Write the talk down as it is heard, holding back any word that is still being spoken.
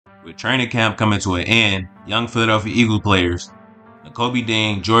With training camp coming to an end, young Philadelphia Eagles players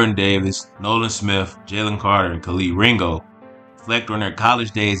Nakobe, Jordan Davis, Nolan Smith, Jalen Carter, and Kelee Ringo reflect on their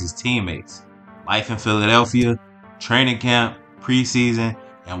college days as teammates, life in Philadelphia, training camp, preseason,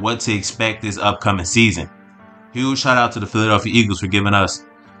 and what to expect this upcoming season. Huge shout out to the Philadelphia Eagles for giving us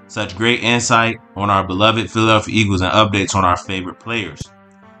such great insight on our beloved Philadelphia Eagles and updates on our favorite players.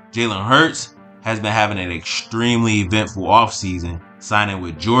 Jalen Hurts has been having an extremely eventful offseason, signing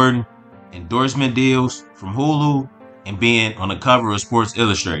with Jordan, endorsement deals from Hulu, and being on the cover of Sports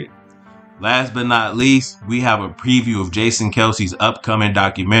Illustrated. Last but not least, we have a preview of Jason Kelce's upcoming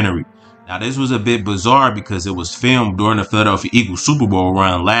documentary. Now, this was a bit bizarre because it was filmed during the Philadelphia Eagles Super Bowl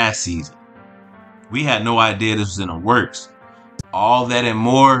run last season. We had no idea this was in the works. All that and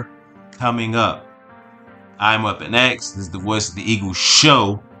more coming up. I'm Up and X. This is the Voice of the Eagles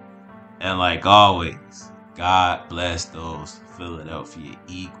show. And like always, God bless those Philadelphia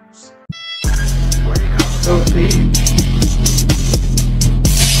Eagles.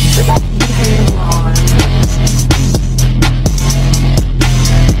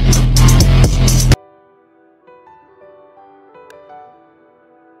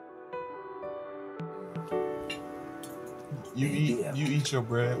 You eat your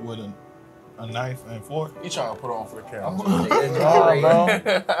bread with a knife and fork. You trying to put on for the camera?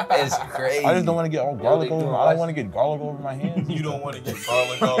 It's crazy. I just don't want to get all garlic over. I don't want to get garlic over my hands. You don't want to get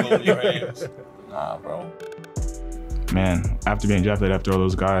garlic all over your hands. Nah, bro. Man, after being drafted after all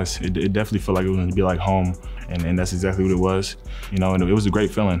those guys, it definitely felt like it was going to be like home, and that's exactly what it was. You know, and it was a great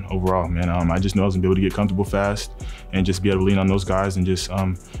feeling overall, man. I just knew I was going to be able to get comfortable fast and just be able to lean on those guys and just,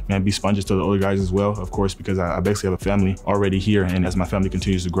 man, be sponges to the other guys as well, of course, because I basically have a family already here, and as my family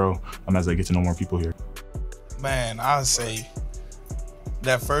continues to grow, as I get to know more people here. Man, I'd say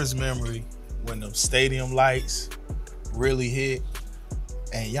that first memory when the stadium lights really hit,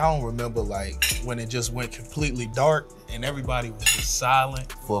 and y'all don't remember like when it just went completely dark and everybody was just silent.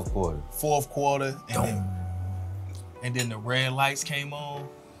 Fourth quarter. And then the red lights came on.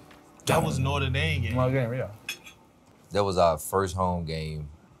 That was Notre Dame game. That was our first home game.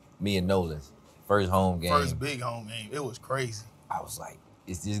 Me and Nolan. First home game. First big home game. It was crazy. I was like,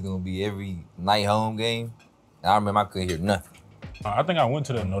 is this gonna be every night home game? And I remember I couldn't hear nothing. I think I went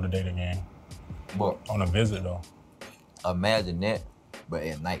to the Notre Dame game. But on a visit though. Imagine that, but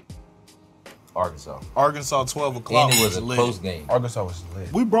at night. Arkansas 12 o'clock. And it was a close game. Arkansas was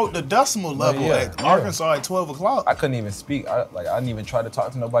lit. We broke the decimal level at Arkansas at 12 o'clock. I couldn't even speak. I didn't even try to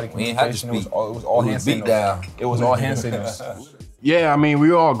talk to nobody. We didn't have to speak. It was all hand signals. It was all hand signals. Yeah, I mean, we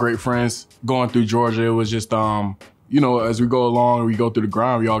were all great friends going through Georgia. It was just, you know, as we go along, we go through the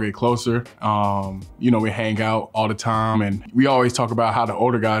grind, we all get closer. You know, we hang out all the time, and we always talk about how the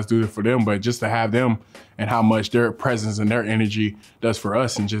older guys do it for them, but just to have them and how much their presence and their energy does for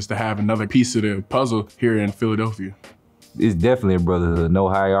us, and just to have another piece of the puzzle here in Philadelphia. It's definitely a brotherhood, no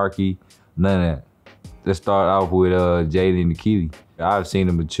hierarchy, none of that. Let's start off with Jalen and Kelee. I've seen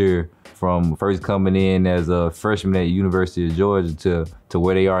them mature from first coming in as a freshman at University of Georgia to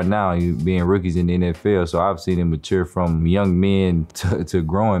where they are now, being rookies in the NFL. So I've seen them mature from young men to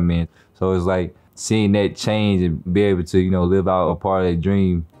growing men. So it's like seeing that change and be able to, you know, live out a part of that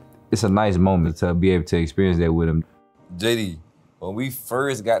dream. It's a nice moment to be able to experience that with them. JD, when we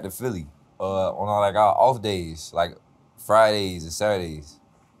first got to Philly, on our off days, like Fridays and Saturdays,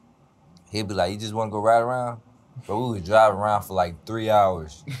 he'd be like, "You just want to go ride around?" But we was driving around for like 3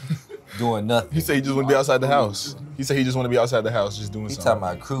 hours, doing nothing. He said he just want to be outside the house. He said he just want to be outside the house, just doing something. He talking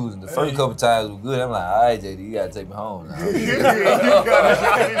about cruising. The first couple times was good. I'm like, all right, JD, you gotta take me home now.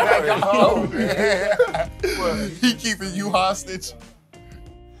 He keeping you hostage.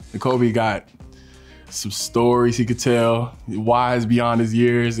 Nakobe got some stories he could tell, wise beyond his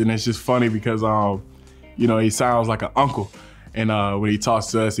years, and it's just funny because, you know, he sounds like an uncle. And when he talks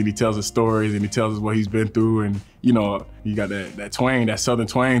to us and he tells us stories and he tells us what he's been through, and you know, you got that twang, that southern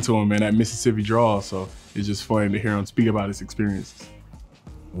twang to him, and that Mississippi drawl. So it's just funny to hear him speak about his experiences.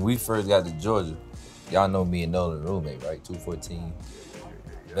 When we first got to Georgia, y'all know me and Nolan roommate, right? 214,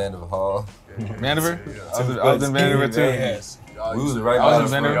 Vanderbilt Hall. Vanderbilt? I was in Vanderbilt too. Yes. We was right by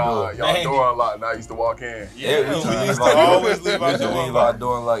the door. Y'all door unlocked, and I used to walk in. Yeah, we used to always leave our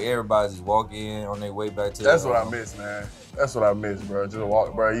door unlocked. Everybody just walk in on their way back to That's what I miss, man. That's what I miss, bro. Just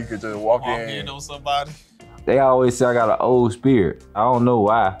walk, bro. You could just walk in on somebody. They always say I got an old spirit. I don't know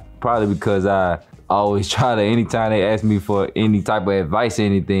why. Probably because I always try to, anytime they ask me for any type of advice or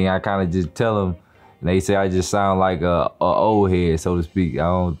anything, I kind of just tell them, and they say I just sound like a old head, so to speak. I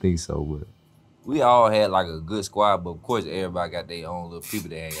don't think so, but we all had like a good squad, but of course everybody got their own little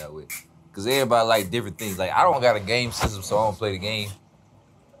people they hang out with. Cause everybody like different things. Like I don't got a game system, so I don't play the game.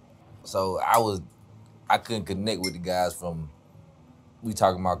 So I couldn't connect with the guys from, we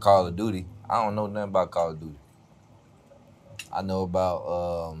talking about Call of Duty. I don't know nothing about Call of Duty. I know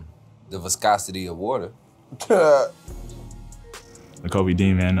about the viscosity of water. Nakobe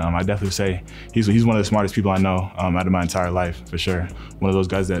Dean, man, I definitely say he's one of the smartest people I know out of my entire life, for sure. One of those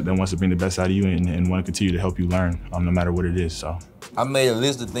guys that wants to bring the best out of you and want to continue to help you learn, no matter what it is, so. I made a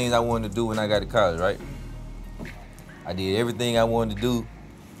list of things I wanted to do when I got to college, right? I did everything I wanted to do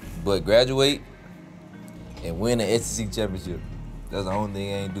but graduate and win an SEC championship. That's the only thing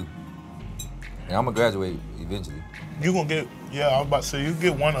I ain't do. And I'm gonna graduate eventually. You gonna get, yeah, I was about to say, you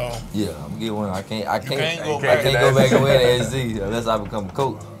get one of them. Yeah, I'm gonna get one. I can't go go back and win the SEC unless I become a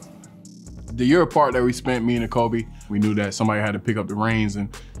coach. The year apart that we spent, me and Nakobe, we knew that somebody had to pick up the reins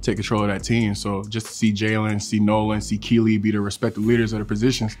and take control of that team. So just to see Jalen, see Nolan, see Kelee be the respective leaders of their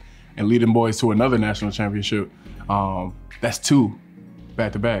positions and lead them boys to another national championship, that's 2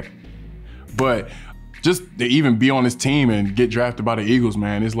 back-to-back. But just to even be on this team and get drafted by the Eagles,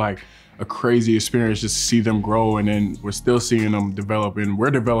 man, it's like a crazy experience just to see them grow, and then we're still seeing them develop, and we're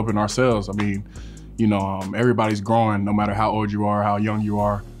developing ourselves. I mean, you know, everybody's growing no matter how old you are, how young you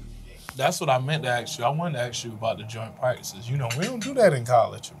are. That's what I meant to ask you. I wanted to ask you about the joint practices. You know, we don't do that in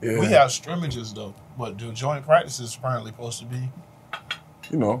college. Yeah. We have scrimmages though, but the joint practices apparently supposed to be.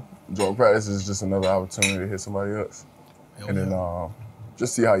 You know, joint practice is just another opportunity to hit somebody else. And then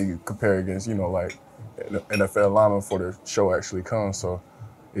just see how you compare against, you know, like NFL linemen before the show actually comes. So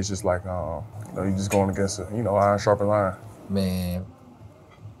it's just like, you know, you're just going against a, you know, iron sharpened iron. Man,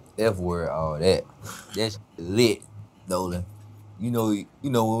 F word, all that. That's lit, Nolan. You know,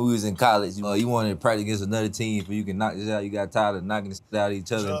 when we was in college, you wanted to practice against another team so you can knock this out. You got tired of knocking this out of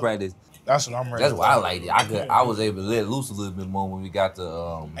each other in practice. That's what I'm ready. That's why I liked it. I was able to let loose a little bit more when we got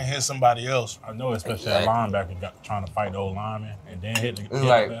to and hit somebody else. I know, especially that linebacker trying to fight the old lineman and then hit the it's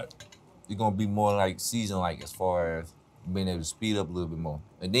like you're gonna be more like seasoned, like as far as being able to speed up a little bit more,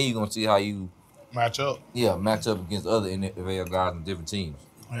 and then you're gonna see how you match up. Yeah, match up against other NFL guys in different teams.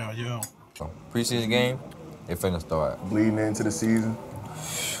 Yeah. So, preseason game, they finna start bleeding into the season,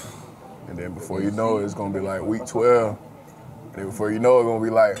 and then before you know it, it's gonna be like week 12. And before you know it, it's gonna be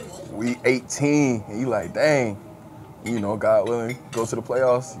like week 18, and you like, dang, you know, God willing, go to the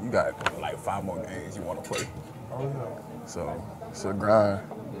playoffs, you got like 5 more games you wanna play. Oh, yeah. So it's a grind,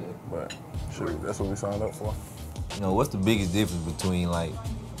 but shoot, that's what we signed up for. You know, what's the biggest difference between like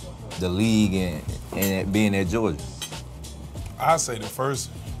the league and being at Georgia? I'd say the first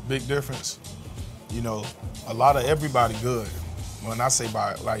big difference, you know, a lot of everybody good. When I say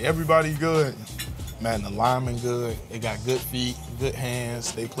by like everybody good, man, the linemen good. They got good feet, good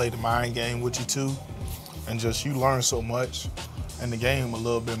hands. They play the mind game with you too. And just you learn so much. And the game a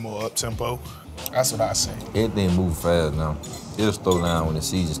little bit more up-tempo. That's what I say. Everything move fast now. It'll slow down when the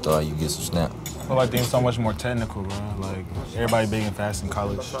season starts, you get some snap. I feel like things so much more technical, bro. Like, everybody big and fast in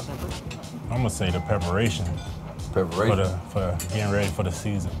college. I'm gonna say the preparation. Preparation? For getting ready for the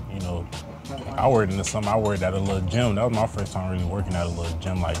season, you know. I worked in the summer, I worked at a little gym. That was my first time really working at a little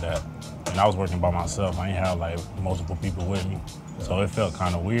gym like that. And I was working by myself. I ain't have like multiple people with me. So it felt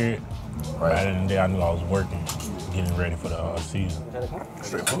kind of weird. Right. At the end of the day, I knew I was working, getting ready for the season.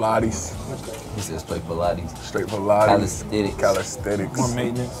 Straight Pilates. He said straight Pilates. Straight Pilates. Calisthenics. Calisthenics. More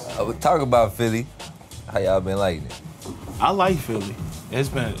maintenance. We talk about Philly. How y'all been liking it? I like Philly. It's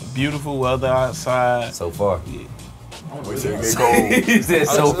been beautiful weather outside. So far. Yeah. Wait till it get cold. He said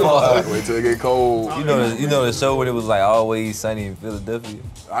so far. Wait till it get cold. You know the show when it was like always sunny in Philadelphia?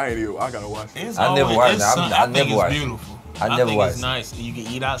 I gotta watch it. I never watched it. I never watched it. Beautiful. I never watched it. It's nice. You can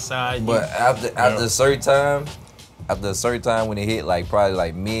eat outside. But after a certain time when it hit like probably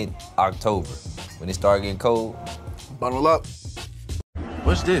like mid-October, when it started getting cold. Bundle up.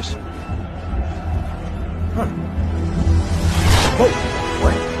 What's this? Huh. Oh,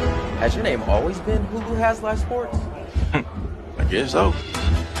 wait. Has your name always been Hulu Has Live Sports? I guess so.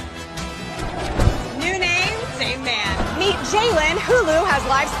 New name, same man. Meet Jalen. Hulu Has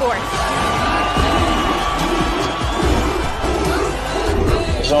Live Sports.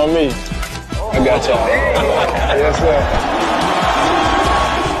 It's on me. I got y'all. Yes, sir.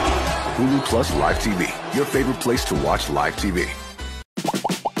 Hulu Plus Live TV, your favorite place to watch live TV.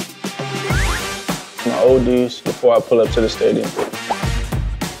 My oldies before I pull up to the stadium.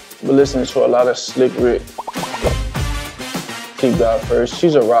 But listening to a lot of Slick Rick. Keep God first.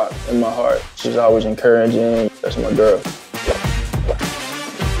 She's a rock in my heart. She's always encouraging. That's my girl.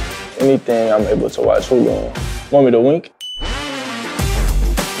 Anything I'm able to watch Hulu on. Want me to wink?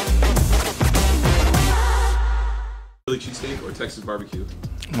 Philly cheesesteak or Texas barbecue?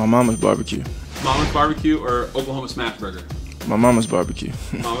 My mama's barbecue. Mama's barbecue or Oklahoma smash burger? My mama's barbecue.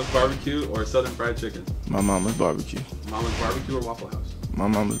 Mama's barbecue or Southern fried chicken? My mama's barbecue. Mama's barbecue or Waffle House? My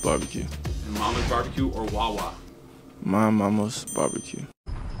mama's barbecue. And Mama's barbecue or Wawa? My mama's barbecue.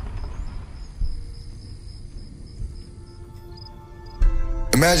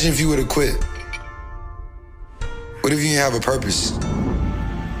 Imagine if you would have quit. What if you didn't have a purpose?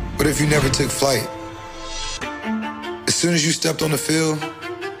 What if you never took flight? As soon as you stepped on the field,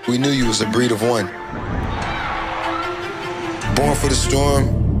 we knew you was a breed of one. Born for the storm,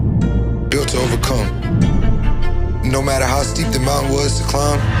 built to overcome. No matter how steep the mountain was to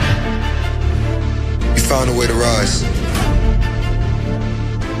climb, you found a way to rise.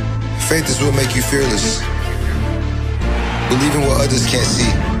 Faith is what makes you fearless. Believe in what others can't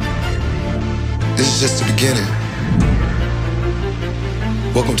see. This is just the beginning.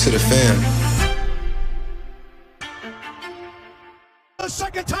 Welcome to the fam. The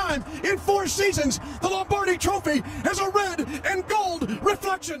second time in 4 seasons, the Lombardi Trophy has a red and gold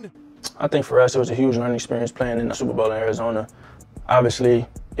reflection. I think for us, it was a huge learning experience playing in the Super Bowl in Arizona. Obviously,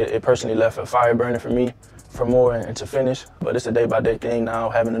 it personally left a fire burning for me for more and to finish, but it's a day-by-day thing now,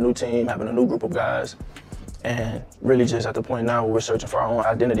 having a new team, having a new group of guys, and really just at the point now where we're searching for our own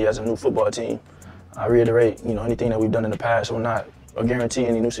identity as a new football team. I reiterate, anything that we've done in the past will not guarantee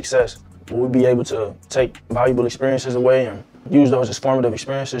any new success. Will we be able to take valuable experiences away and use those as formative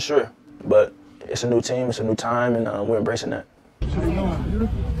experiences? Sure, but it's a new team, it's a new time, and we're embracing that.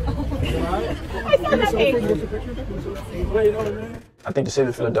 I think the city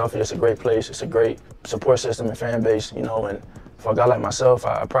of Philadelphia is a great place. It's a great support system and fan base, and for a guy like myself,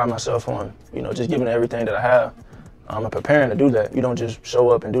 I pride myself on, just giving it everything that I have. I'm preparing to do that. You don't just show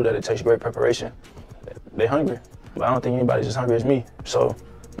up and do that. It takes great preparation. They're hungry, but I don't think anybody's as hungry as me, so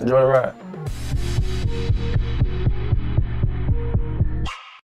enjoy the ride.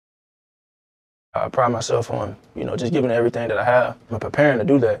 I pride myself on, just giving it everything that I have. I'm preparing to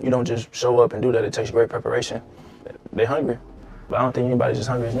do that. You don't just show up and do that. It takes great preparation. They're hungry, but I don't think anybody's as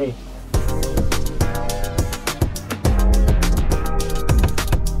hungry as me.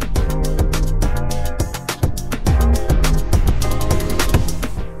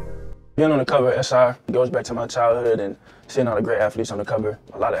 Being on the cover of SI goes back to my childhood and seeing all the great athletes on the cover.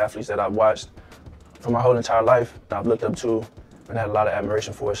 A lot of athletes that I've watched for my whole entire life, I've looked up to and had a lot of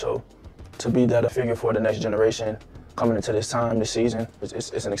admiration for. So to be that figure for the next generation coming into this time, this season,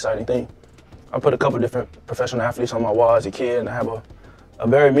 it's an exciting thing. I put a couple different professional athletes on my wall as a kid, and I have a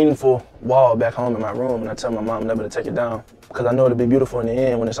very meaningful wall back home in my room, and I tell my mom never to take it down because I know it'll be beautiful in the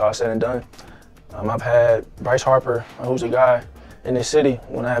end when it's all said and done. I've had Bryce Harper, who's a guy in this city,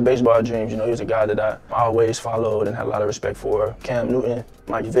 when I had baseball dreams, he was a guy that I always followed and had a lot of respect for. Cam Newton,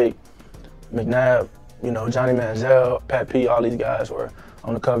 Mike Vick, McNabb, Johnny Manziel, Pat P, all these guys were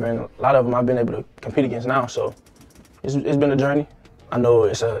on the cover, and a lot of them I've been able to compete against now, so it's been a journey. I know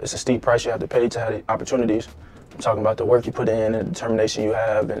it's a steep price you have to pay to have the opportunities. I'm talking about the work you put in and the determination you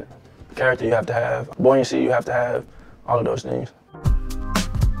have and the character you have to have, buoyancy you have to have, all of those things.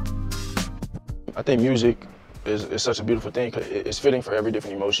 I think music is such a beautiful thing because it's fitting for every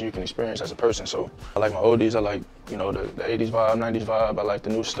different emotion you can experience as a person. So I like my oldies, I like the 80s vibe, 90s vibe, I like the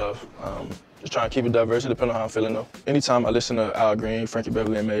new stuff. Just trying to keep it diverse, depending on how I'm feeling though. Anytime I listen to Al Green, Frankie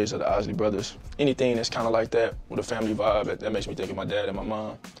Beverly and Mays, or the Osley Brothers, anything that's kind of like that with a family vibe, that makes me think of my dad and my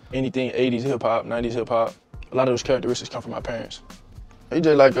mom. Anything 80s hip hop, 90s hip hop, a lot of those characteristics come from my parents. He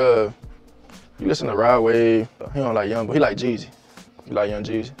just like, you listen to Rod Wave, he don't like Young, but he like Jeezy. He like Young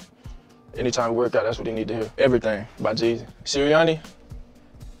Jeezy. Anytime we work out, that's what he need to hear. Everything by Jeezy. Sirianni,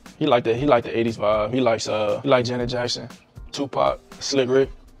 he like the 80s vibe. He like Janet Jackson, Tupac, Slick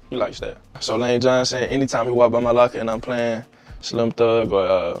Rick. He likes that. So Lane Johnson, anytime he walk by my locker and I'm playing Slim Thug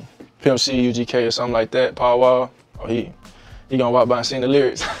or Pimp C, UGK or something like that, Paul Wall, he gonna walk by and sing the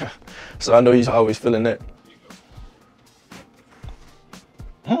lyrics. So I know he's always feeling that.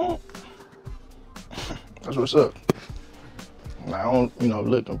 That's what's up. I don't,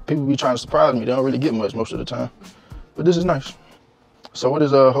 look, people be trying to surprise me. They don't really get much most of the time. But this is nice. So what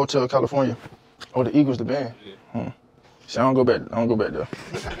is Hotel California? Oh, the Eagles, the band. See, I don't go back there.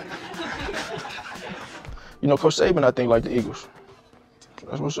 Coach Saban, I think, like the Eagles.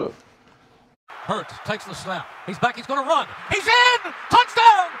 That's what's up. Hurts takes the snap. He's back, he's gonna run. He's in!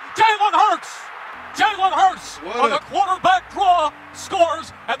 Touchdown! Jalen Hurts! Jalen Hurts on a quarterback draw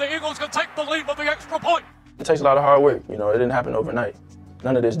scores, and the Eagles can take the lead with the extra point. It takes a lot of hard work. It didn't happen overnight.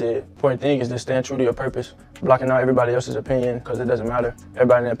 None of this did. Important thing is to stand true to your purpose, blocking out everybody else's opinion, because it doesn't matter.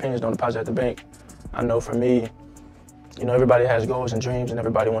 Everybody's opinions don't deposit at the bank. I know for me, everybody has goals and dreams and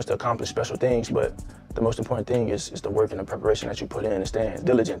everybody wants to accomplish special things, but the most important thing is the work and the preparation that you put in and staying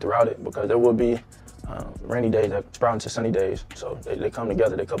diligent throughout it, because there will be rainy days that sprout into sunny days. So they come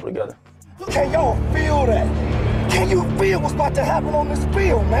together, they couple together. Can y'all feel that? Can you feel what's about to happen on this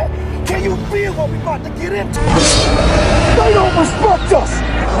field, man? Can you feel what we about to get into? They don't respect us.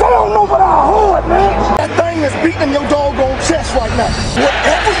 They don't know about our heart, man. That thing is beating in your doggone chest right now.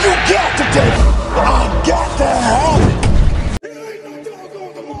 Whatever you got today, I got to have it.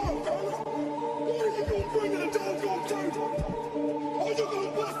 What are you gonna bring to the doggone table? Are you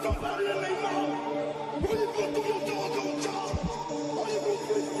gonna bust somebody in their